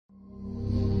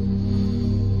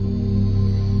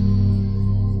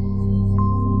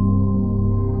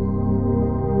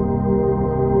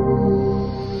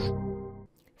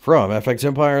From FX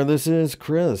Empire, this is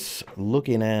Chris.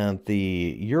 Looking at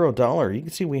the euro dollar, you can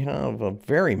see we have a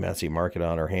very messy market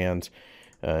on our hands.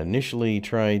 Initially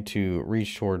tried to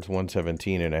reach towards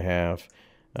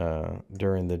 117.5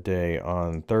 during the day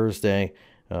on Thursday.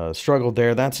 Struggled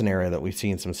there. That's an area that we've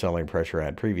seen some selling pressure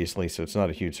at previously, so it's not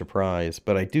a huge surprise.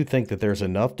 But I do think that there's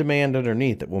enough demand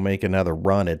underneath that will make another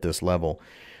run at this level.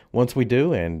 Once we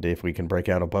do, and if we can break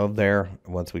out above there,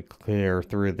 once we clear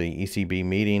through the ECB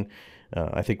meeting,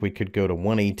 I think we could go to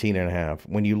 118.5.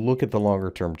 When you look at the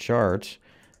longer term charts,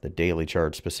 the daily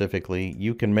chart specifically,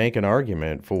 you can make an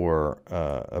argument for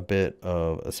a bit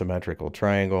of a symmetrical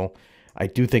triangle. I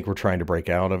do think we're trying to break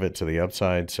out of it to the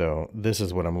upside, so this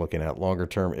is what I'm looking at longer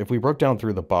term. If we broke down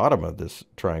through the bottom of this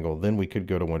triangle, then we could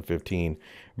go to 115.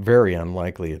 Very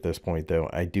unlikely at this point, though.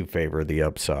 I do favor the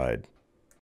upside.